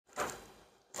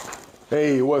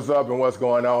Hey, what's up and what's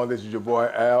going on? This is your boy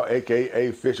Al,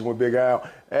 aka Fishing with Big Al,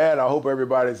 and I hope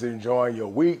everybody's enjoying your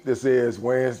week. This is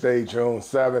Wednesday, June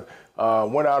 7th.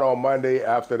 Went out on Monday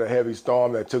after the heavy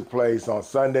storm that took place on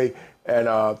Sunday and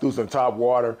threw some top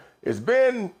water. It's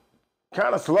been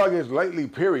kind of sluggish lately,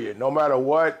 period. No matter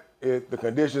what the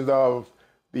conditions of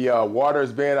the water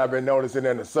has been, I've been noticing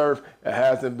in the surf, it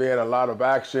hasn't been a lot of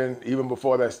action. Even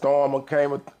before that storm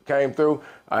came through,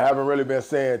 I haven't really been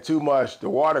seeing too much. The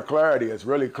water clarity is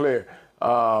really clear,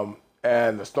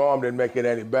 and the storm didn't make it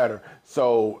any better.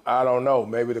 So I don't know,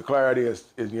 maybe the clarity is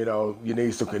you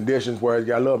need some conditions where it's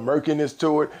got a little murkiness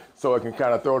to it so it can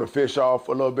kind of throw the fish off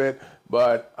a little bit.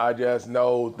 But I just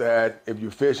know that if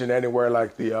you're fishing anywhere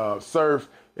like the surf,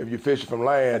 if you're fishing from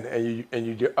land and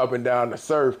you up and down the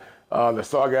surf, the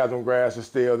sargassum grass is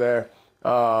still there.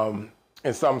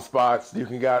 In some spots, you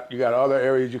got other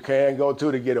areas you can go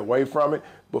to get away from it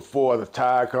before the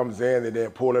tide comes in and then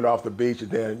pull it off the beach,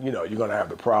 and then you're gonna have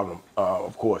the problem,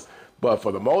 of course. But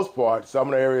for the most part, some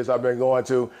of the areas I've been going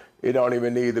to, it don't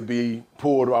even need to be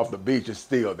pulled off the beach. It's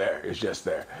still there. It's just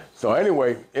there. So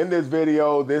anyway, in this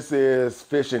video, this is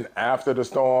fishing after the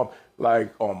storm,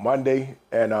 like on Monday,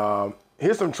 and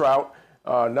here's some trout.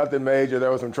 Nothing major.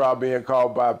 There was some trout being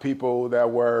caught by people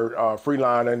that were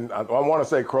freelining. I want to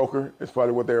say croaker is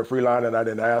probably what they were freelining. I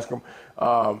didn't ask them.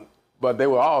 But they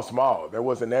were all small. There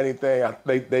wasn't anything.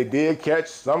 They did catch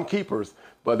some keepers,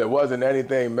 but there wasn't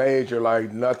anything major,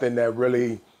 like nothing that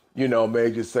really,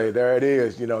 made you say, there it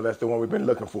is. That's the one we've been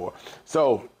looking for.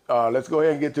 So let's go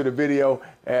ahead and get to the video.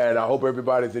 And I hope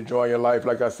everybody's enjoying your life.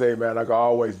 Like I say, man, like I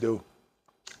always do.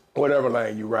 Whatever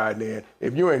lane you're riding in,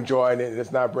 if you're enjoying it and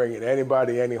it's not bringing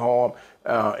anybody any harm,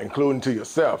 including to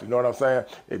yourself, you know what I'm saying?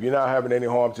 If you're not having any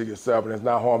harm to yourself and it's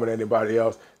not harming anybody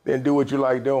else, then do what you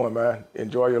like doing, man.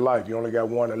 Enjoy your life. You only got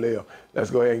one to live. Let's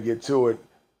go ahead and get to it.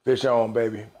 Fish on,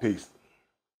 baby. Peace.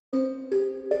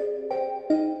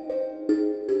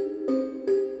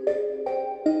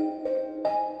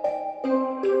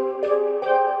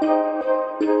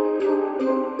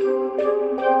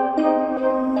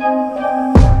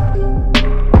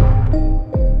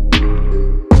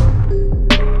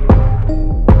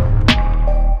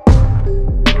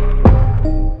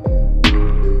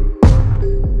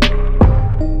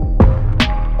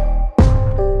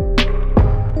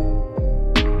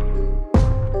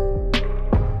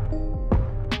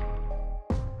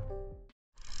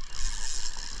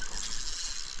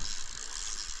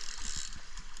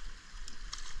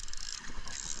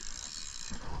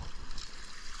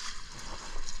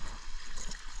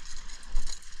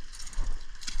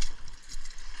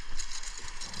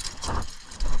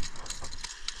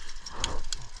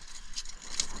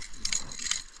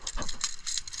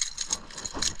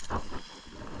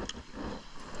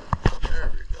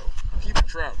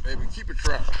 Trout, baby. Keep it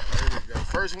trout. There we go.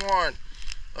 First one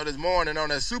of this morning on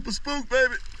that super spook,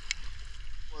 baby.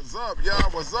 What's up, y'all?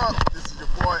 What's up? This is your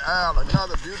boy Al.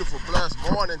 Another beautiful, blessed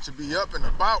morning to be up and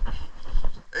about,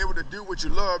 able to do what you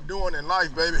love doing in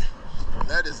life, baby. And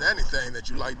that is anything that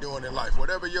you like doing in life.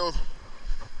 Whatever your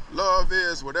love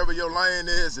is, whatever your lane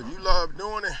is, if you love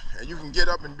doing it and you can get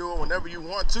up and do it whenever you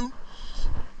want to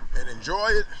and enjoy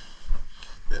it,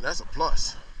 then that's a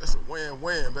plus. That's a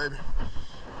win-win, baby.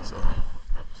 So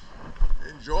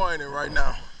enjoying it right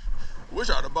now. Wish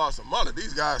I'd have bought some mullet.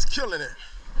 These guys killing it.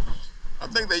 I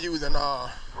think they're using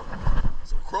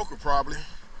some croaker probably.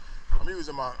 I'm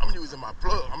using my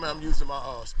plug. I'm using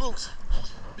my spooks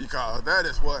because that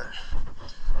is what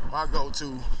my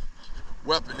go-to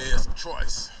weapon is of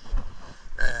choice.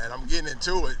 And I'm getting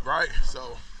into it, right?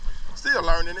 So still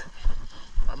learning it.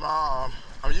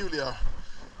 I'm usually a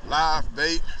live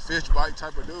bait, fish bite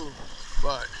type of dude,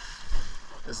 but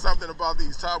there's something about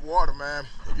these top water, man.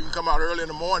 If you can come out early in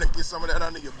the morning, get some of that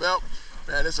under your belt,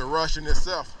 man, it's a rush in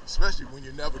itself, especially when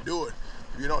you never do it,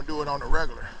 if you don't do it on the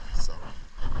regular. So,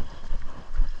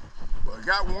 but I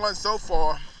got one so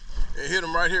far and hit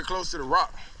him right here close to the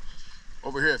rock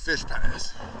over here at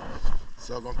Fishpass.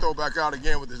 So I'm gonna throw back out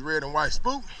again with this red and white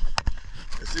spook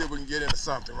and see if we can get into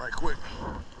something right quick.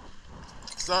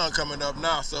 Sun coming up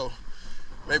now, so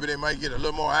maybe they might get a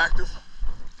little more active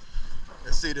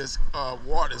and see this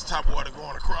water, this top water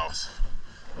going across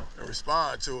and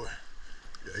respond to it.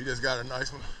 Yeah, he just got a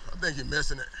nice one. I think he's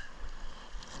missing it.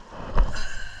 All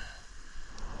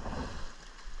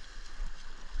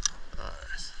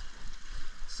right,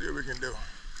 see what we can do.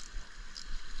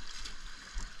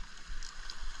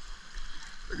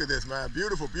 Look at this, man.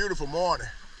 Beautiful, beautiful morning.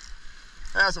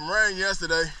 Had some rain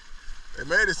yesterday. They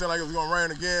made it seem like it was gonna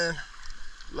rain again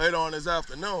later on this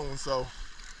afternoon, so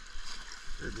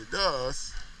if it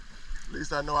does, At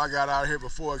least I know I got out of here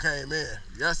before it came in.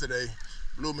 Yesterday,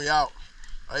 blew me out.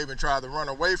 I even tried to run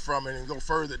away from it and go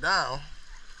further down.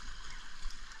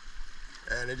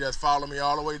 And it just followed me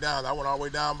all the way down. I went all the way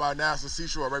down by Nassau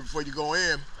Seashore right before you go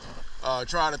in,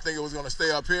 trying to think it was gonna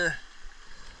stay up here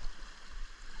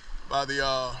by the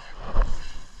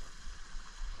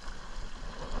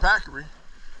Packery.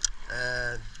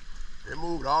 And it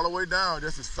moved all the way down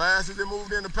just as fast as it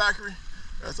moved in the Packery.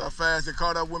 That's how fast it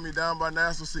caught up with me down by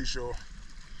Nassau Seashore.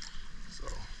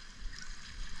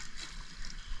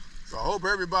 So I hope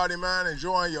everybody, man,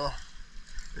 enjoying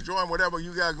whatever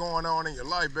you got going on in your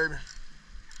life, baby.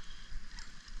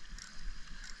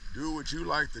 Do what you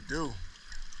like to do.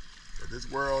 But this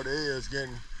world is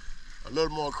getting a little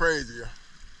more crazier.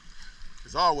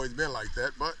 It's always been like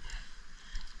that, but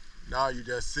now you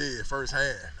just see it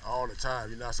firsthand all the time.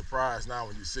 You're not surprised now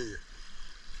when you see it.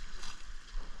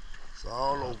 It's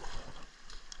all over.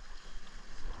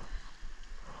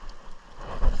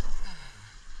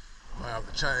 I might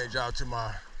have to change out to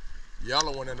my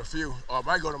yellow one in a few, or I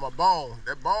might go to my bone.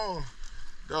 That bone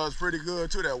does pretty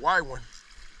good too, that white one.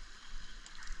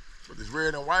 But this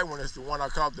red and white one is the one I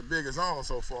caught the biggest on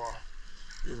so far.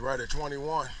 He was right at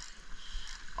 21.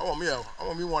 I want me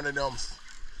one of them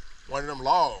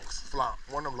logs,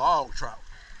 one of them log trout.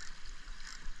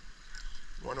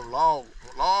 One of them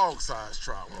log size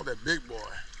trout. I want that big boy.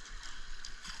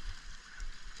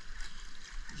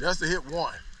 Just to hit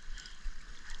one.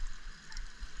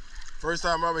 First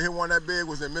time I ever hit one that big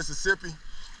was in Mississippi.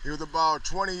 He was about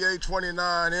 28,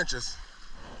 29 inches.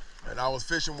 And I was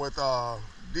fishing with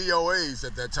DOAs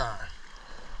at that time.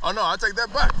 Oh no, I take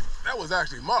that back. That was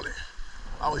actually mullet.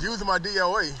 I was using my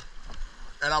DOA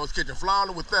and I was catching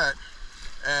flounder with that.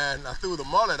 And I threw the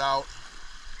mullet out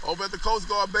over at the Coast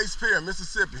Guard Base Pier in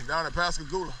Mississippi, down in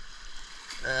Pascagoula.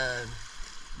 And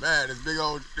man, this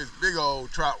big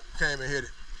old trout came and hit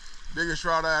it. Biggest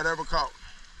trout I had ever caught.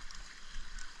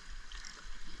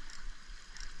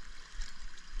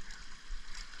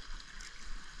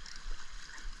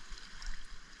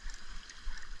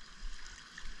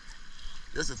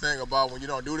 This is the thing about when you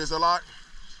don't do this a lot,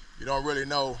 you don't really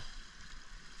know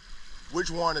which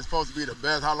one is supposed to be the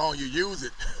best, how long you use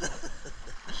it.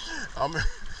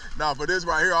 Now for this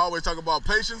right here, I always talk about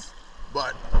patience,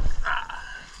 but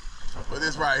for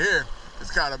this right here,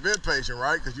 it's kind of been patient,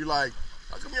 right? Because you like,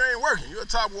 how come you ain't working? You're a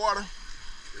Topwater.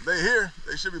 If they here,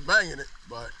 they should be banging it,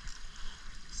 but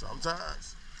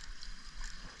sometimes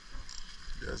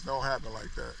it just don't happen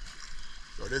like that.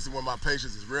 So this is when my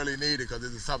patience is really needed, because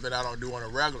this is something I don't do on a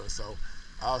regular. So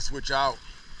I'll switch out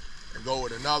and go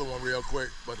with another one real quick.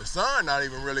 But the sun not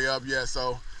even really up yet,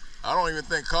 so I don't even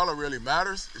think color really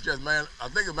matters. It's just, man, I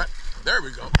think it matters. There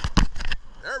we go.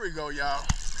 There we go, y'all.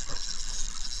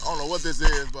 I don't know what this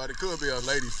is, but it could be a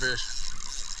ladyfish.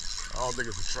 I don't think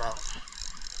it's a trout.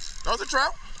 No, it's a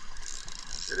trout.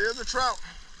 It is a trout.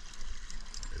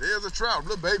 It is a trout.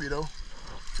 Little baby, though.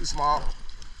 Too small.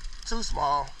 Too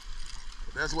small.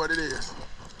 That's what it is.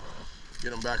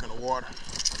 Get them back in the water.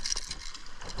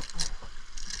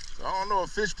 So I don't know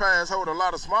if Fishpass hold a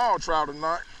lot of small trout or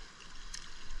not.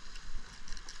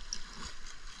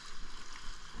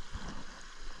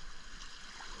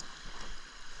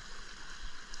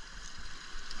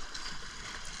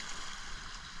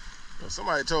 Well,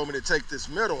 somebody told me to take this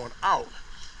middle one out,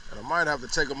 and I might have to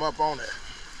take them up on that.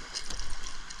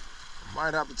 I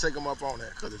might have to take them up on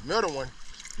that, because this middle one,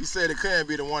 he said it can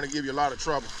be the one to give you a lot of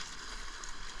trouble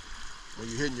when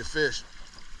you're hitting your fish.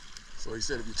 So he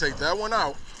said if you take that one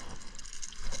out,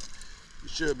 you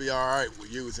should be all right with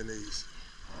using these.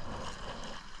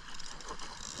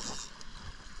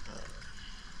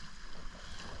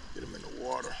 Get them in the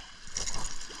water.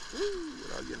 Woo,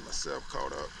 without getting myself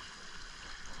caught up.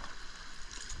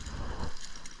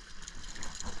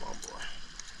 Come on, boy.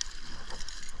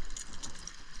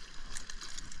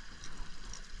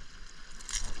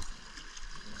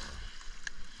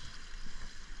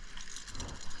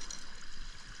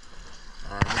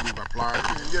 All right, let me use my pliers.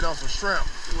 You can get on some shrimp.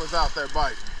 See what's out there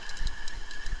biting.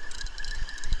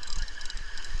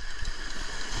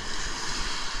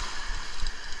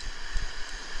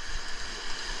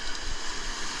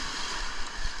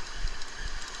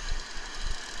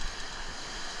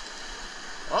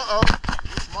 Uh-oh,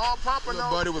 small popper. Little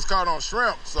buddy was caught on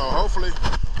shrimp, so hopefully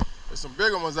there's some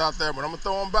bigger ones out there, but I'm gonna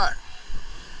throw them back.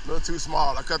 A little too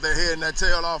small. I cut their head and that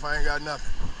tail off, I ain't got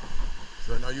nothing.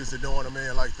 So no use to doing them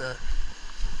in like that.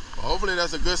 But hopefully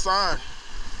that's a good sign.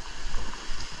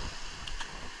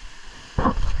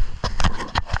 I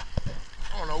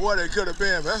don't know what it could have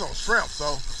been, but that's on shrimp,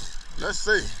 so let's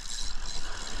see.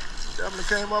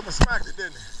 Definitely came up and smacked it,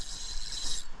 didn't it?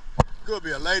 Could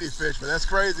be a ladyfish, but that's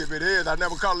crazy if it is. I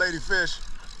never caught ladyfish.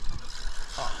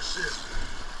 Oh, shit.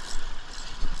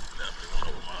 Definitely went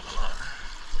over my line.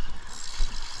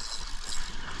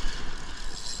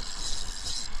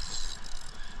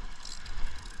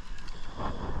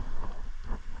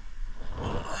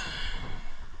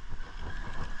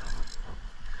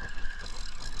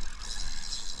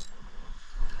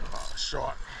 Oh,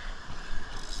 short.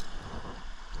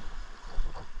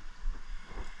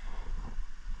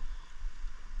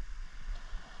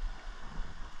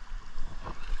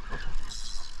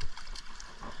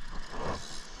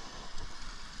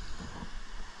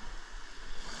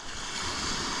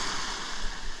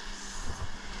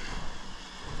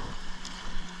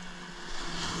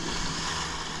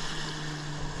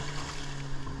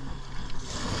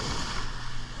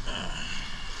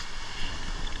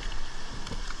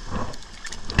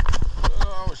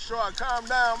 Short, calm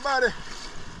down, buddy.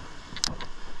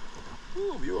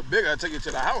 Ooh, if you were big, I'd take you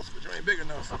to the house, but you ain't big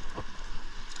enough.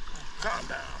 Calm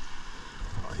down.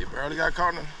 Oh, he barely got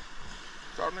caught in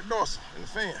the dorsal, in the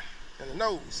fin, in the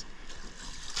nose.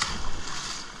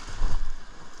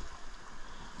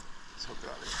 Let's hook it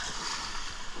out here.